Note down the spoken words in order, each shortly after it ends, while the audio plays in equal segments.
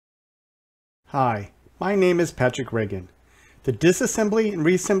Hi, my name is Patrick Regan. The Disassembly and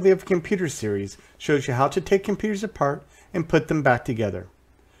Reassembly of Computers series shows you how to take computers apart and put them back together.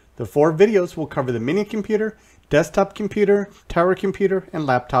 The 4 videos will cover the mini computer, desktop computer, tower computer, and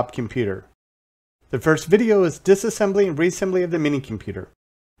laptop computer. The first video is Disassembly and Reassembly of the mini computer.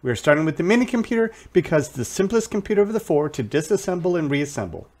 We are starting with the mini computer because it's the simplest computer of the 4 to disassemble and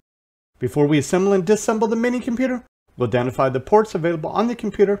reassemble. Before we assemble and disassemble the mini computer, we'll identify the ports available on the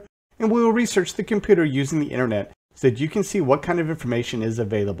computer, and we will research the computer using the internet so that you can see what kind of information is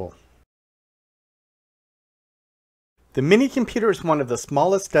available. The mini computer is one of the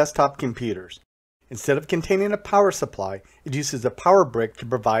smallest desktop computers. Instead of containing a power supply, it uses a power brick to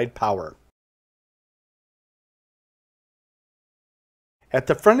provide power. At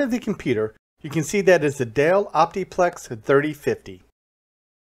the front of the computer, you can see that it's a Dell Optiplex 3050.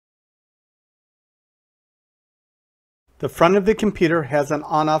 The front of the computer has an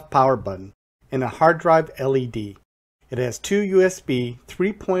on-off power button and a hard drive LED. It has 2 USB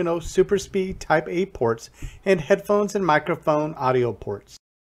 3.0 Super Speed Type A ports and headphones and microphone audio ports.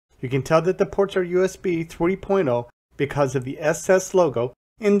 You can tell that the ports are USB 3.0 because of the SS logo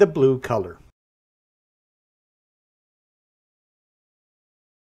in the blue color.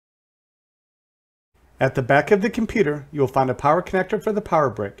 At the back of the computer, you will find a power connector for the power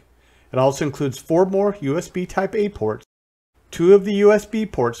brick. It also includes 4 more USB Type A ports. 2 of the USB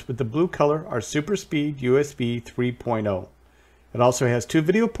ports with the blue color are Super Speed USB 3.0. It also has 2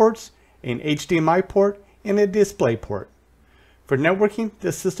 video ports, an HDMI port, and a display port. For networking,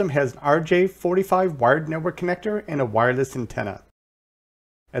 this system has an RJ45 wired network connector and a wireless antenna.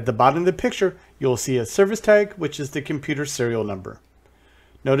 At the bottom of the picture, you will see a service tag, which is the computer serial number.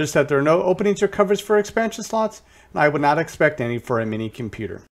 Notice that there are no openings or covers for expansion slots, and I would not expect any for a mini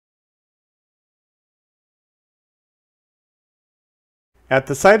computer. At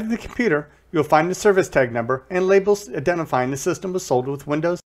the side of the computer, you'll find the service tag number and labels identifying the system was sold with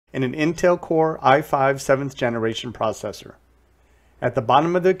Windows and an Intel Core i5 7th generation processor. At the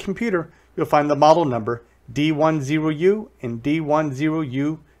bottom of the computer, you'll find the model number D10U and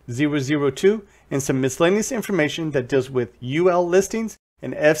D10U002 and some miscellaneous information that deals with UL listings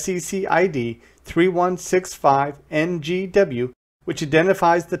and FCC ID 3165NGW, which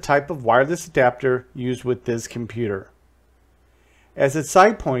identifies the type of wireless adapter used with this computer. As a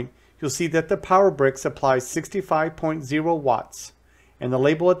side point, you'll see that the power brick supplies 65.0 watts, and the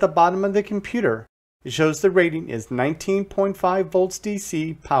label at the bottom of the computer, it shows the rating is 19.5 volts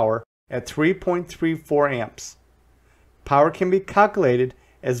DC power at 3.34 amps. Power can be calculated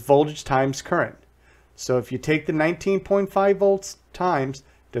as voltage times current. So if you take the 19.5 volts times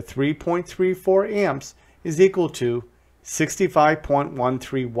to 3.34 amps is equal to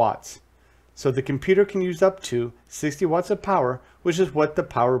 65.13 watts. So the computer can use up to 60 watts of power, which is what the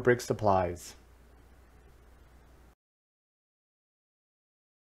power brick supplies.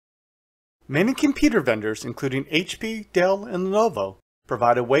 Many computer vendors, including HP, Dell, and Lenovo,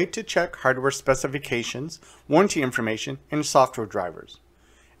 provide a way to check hardware specifications, warranty information, and software drivers.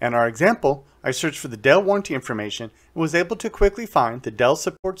 In our example, I searched for the Dell warranty information and was able to quickly find the Dell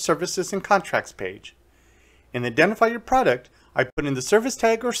Support Services and Contracts page. In Identify Your Product, I put in the service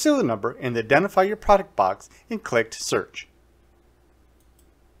tag or serial number in the Identify Your Product box and clicked Search.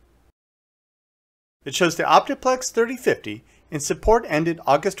 It shows the Optiplex 3050 and support ended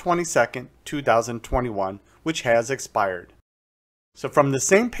August 22, 2021, which has expired. So from the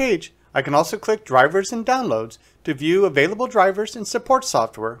same page, I can also click Drivers and Downloads to view available drivers and support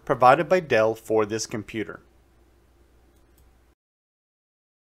software provided by Dell for this computer.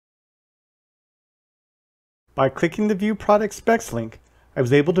 By clicking the View Product Specs link, I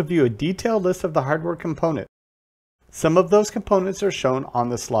was able to view a detailed list of the hardware components. Some of those components are shown on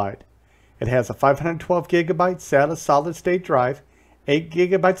the slide. It has a 512 GB SATA solid-state drive, 8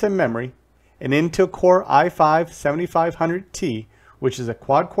 GB of memory, an Intel Core i5 7500T, which is a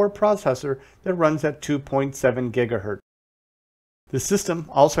quad-core processor that runs at 2.7 GHz. The system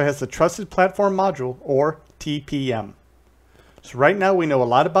also has the Trusted Platform Module, or TPM. So right now we know a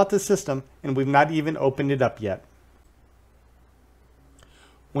lot about the system, and we've not even opened it up yet.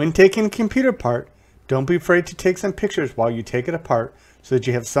 When taking a computer apart, don't be afraid to take some pictures while you take it apart so that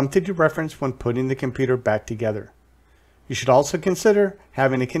you have something to reference when putting the computer back together. You should also consider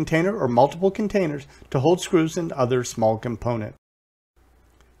having a container or multiple containers to hold screws and other small components.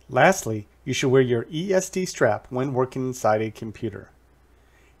 Lastly, you should wear your ESD strap when working inside a computer.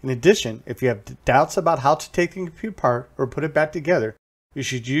 In addition, if you have doubts about how to take the computer apart or put it back together, you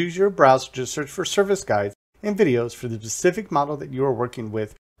should use your browser to search for service guides and videos for the specific model that you are working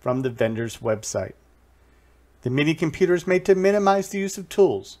with from the vendor's website. The mini computer is made to minimize the use of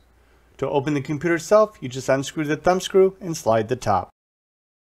tools. To open the computer itself, you just unscrew the thumb screw and slide the top.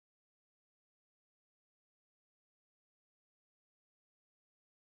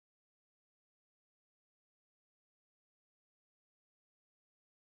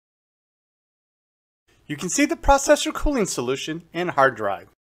 You can see the processor cooling solution and hard drive.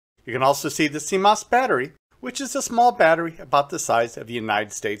 You can also see the CMOS battery, which is a small battery about the size of a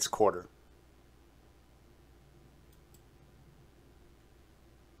United States quarter.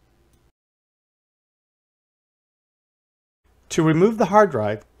 To remove the hard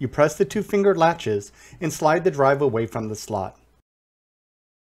drive, you press the two-finger latches and slide the drive away from the slot.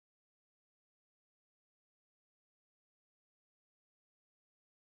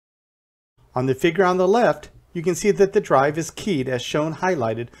 On the figure on the left, you can see that the drive is keyed as shown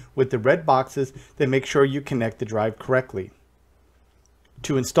highlighted with the red boxes that make sure you connect the drive correctly.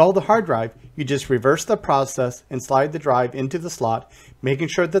 To install the hard drive, you just reverse the process and slide the drive into the slot, making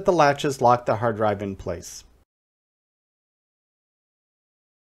sure that the latches lock the hard drive in place.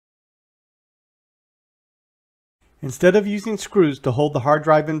 Instead of using screws to hold the hard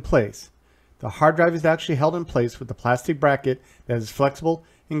drive in place, the hard drive is actually held in place with a plastic bracket that is flexible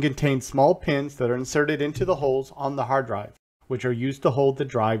and contains small pins that are inserted into the holes on the hard drive, which are used to hold the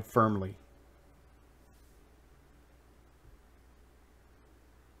drive firmly.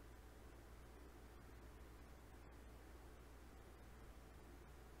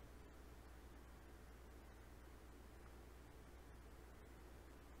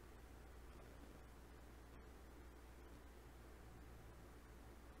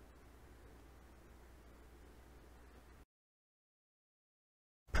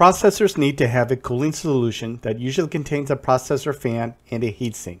 Processors need to have a cooling solution that usually contains a processor fan and a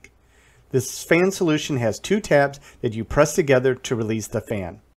heatsink. This fan solution has two tabs that you press together to release the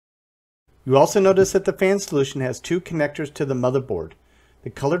fan. You also notice that the fan solution has two connectors to the motherboard.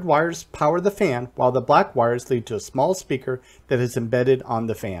 The colored wires power the fan, while the black wires lead to a small speaker that is embedded on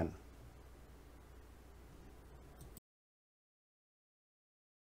the fan.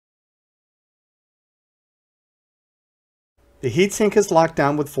 The heatsink is locked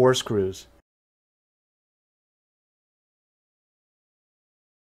down with 4 screws.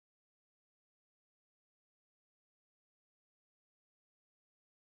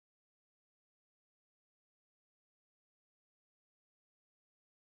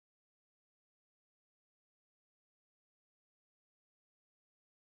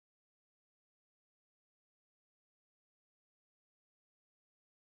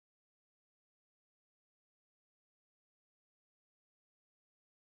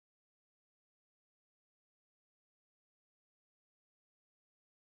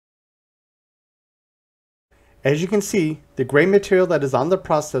 As you can see, the gray material that is on the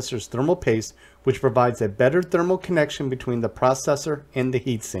processor is thermal paste, which provides a better thermal connection between the processor and the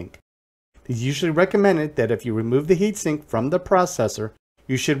heatsink. It is usually recommended that if you remove the heatsink from the processor,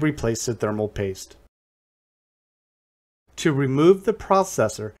 you should replace the thermal paste. To remove the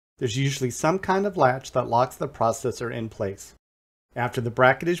processor, there's usually some kind of latch that locks the processor in place. After the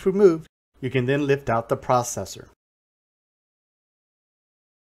bracket is removed, you can then lift out the processor.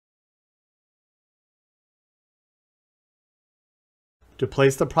 To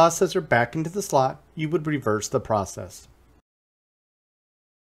place the processor back into the slot, you would reverse the process.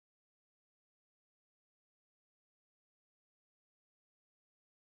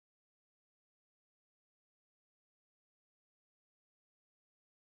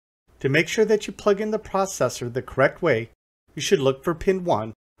 To make sure that you plug in the processor the correct way, you should look for pin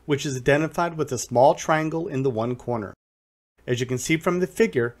 1, which is identified with a small triangle in the one corner. As you can see from the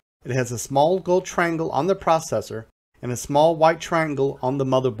figure, it has a small gold triangle on the processor and a small white triangle on the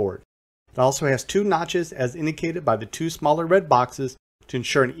motherboard. It also has 2 notches as indicated by the 2 smaller red boxes to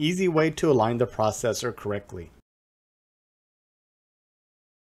ensure an easy way to align the processor correctly.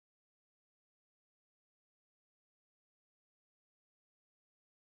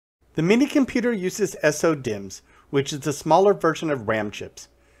 The mini computer uses SO-DIMMs, which is the smaller version of RAM chips.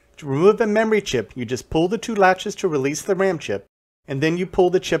 To remove a memory chip, you just pull the 2 latches to release the RAM chip, and then you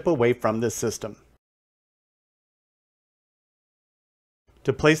pull the chip away from the system.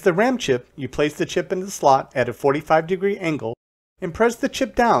 To place the RAM chip, you place the chip in the slot at a 45-degree angle and press the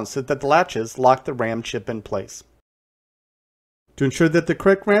chip down so that the latches lock the RAM chip in place. To ensure that the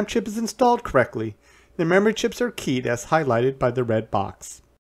correct RAM chip is installed correctly, the memory chips are keyed as highlighted by the red box.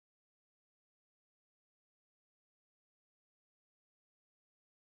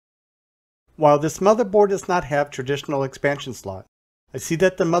 While this motherboard does not have traditional expansion slot, I see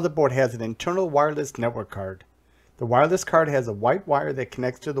that the motherboard has an internal wireless network card. The wireless card has a white wire that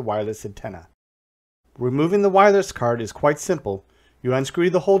connects to the wireless antenna. Removing the wireless card is quite simple. You unscrew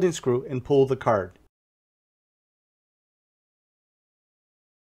the holding screw and pull the card.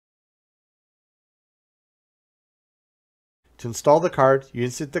 To install the card, you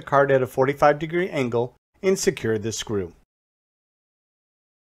insert the card at a 45-degree angle and secure the screw.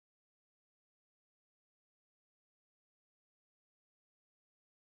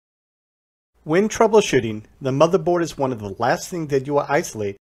 When troubleshooting, the motherboard is one of the last things that you will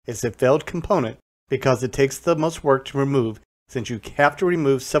isolate as a failed component because it takes the most work to remove, since you have to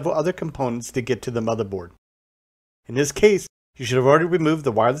remove several other components to get to the motherboard. In this case, you should have already removed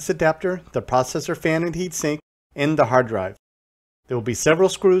the wireless adapter, the processor fan and heatsink, and the hard drive. There will be several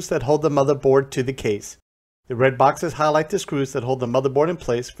screws that hold the motherboard to the case. The red boxes highlight the screws that hold the motherboard in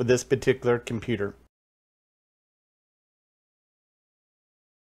place for this particular computer.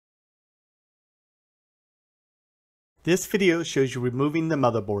 This video shows you removing the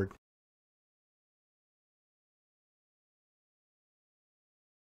motherboard.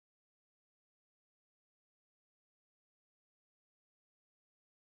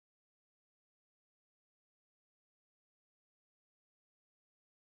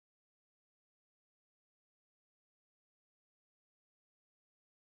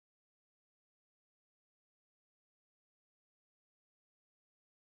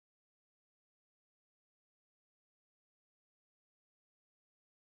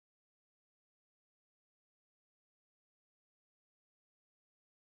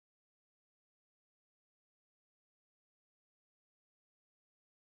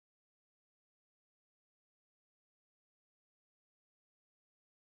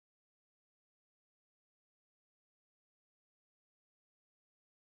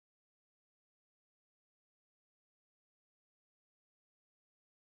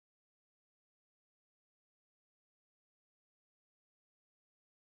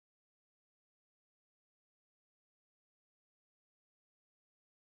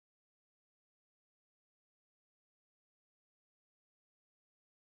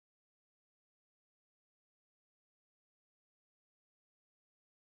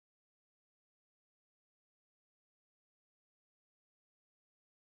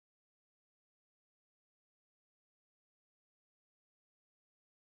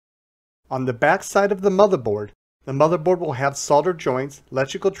 On the back side of the motherboard will have solder joints,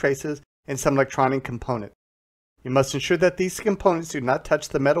 electrical traces, and some electronic components. You must ensure that these components do not touch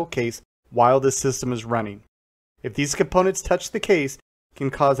the metal case while the system is running. If these components touch the case, it can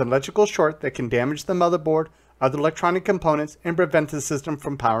cause an electrical short that can damage the motherboard, other electronic components, and prevent the system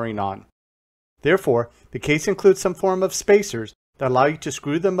from powering on. Therefore, the case includes some form of spacers that allow you to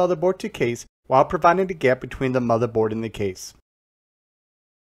screw the motherboard to case while providing a gap between the motherboard and the case.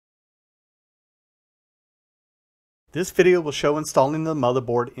 This video will show installing the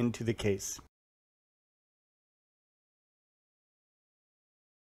motherboard into the case.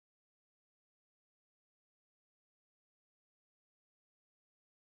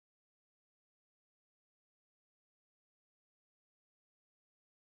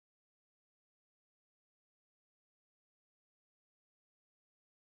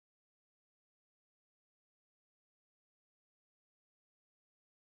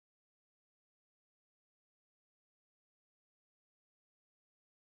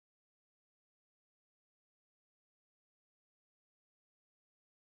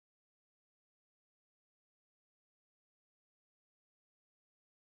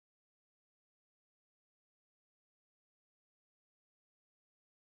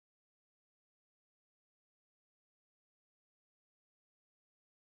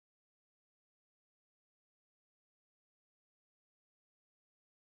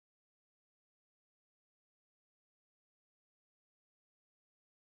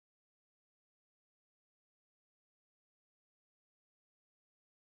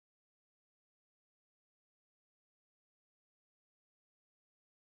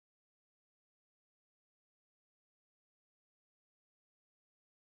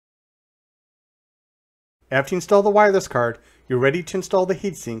 After you install the wireless card, you're ready to install the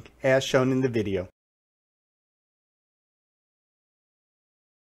heatsink as shown in the video.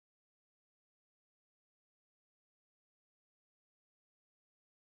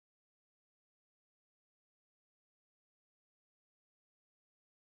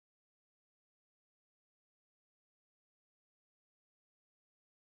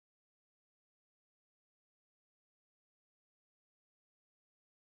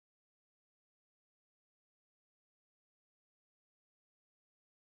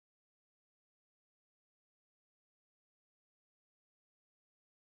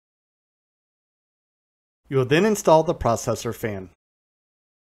 You will then install the processor fan.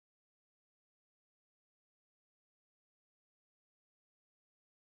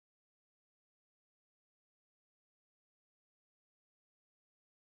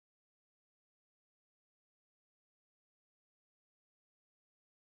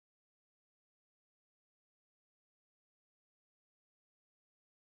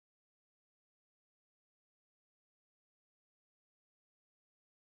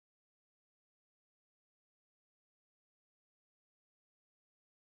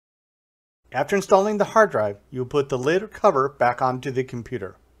 After installing the hard drive, you will put the lid or cover back onto the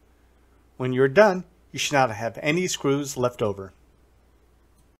computer. When you're done, you should not have any screws left over.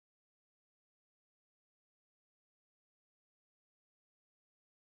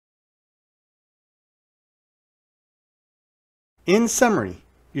 In summary,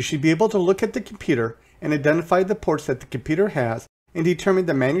 you should be able to look at the computer and identify the ports that the computer has and determine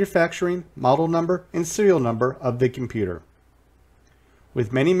the manufacturing, model number, and serial number of the computer.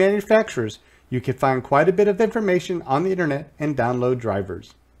 With many manufacturers, you can find quite a bit of information on the internet and download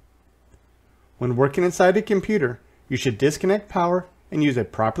drivers. When working inside a computer, you should disconnect power and use a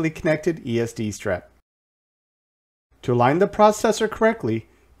properly connected ESD strap. To align the processor correctly,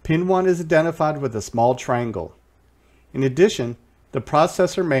 pin 1 is identified with a small triangle. In addition, the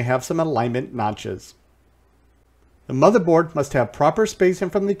processor may have some alignment notches. The motherboard must have proper spacing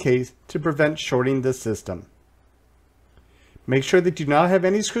from the case to prevent shorting the system. Make sure that you do not have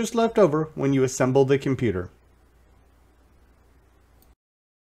any screws left over when you assemble the computer.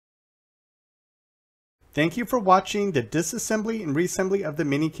 Thank you for watching the disassembly and reassembly of the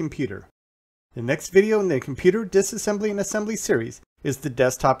mini computer. The next video in the computer disassembly and assembly series is the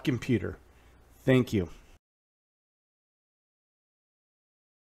desktop computer. Thank you.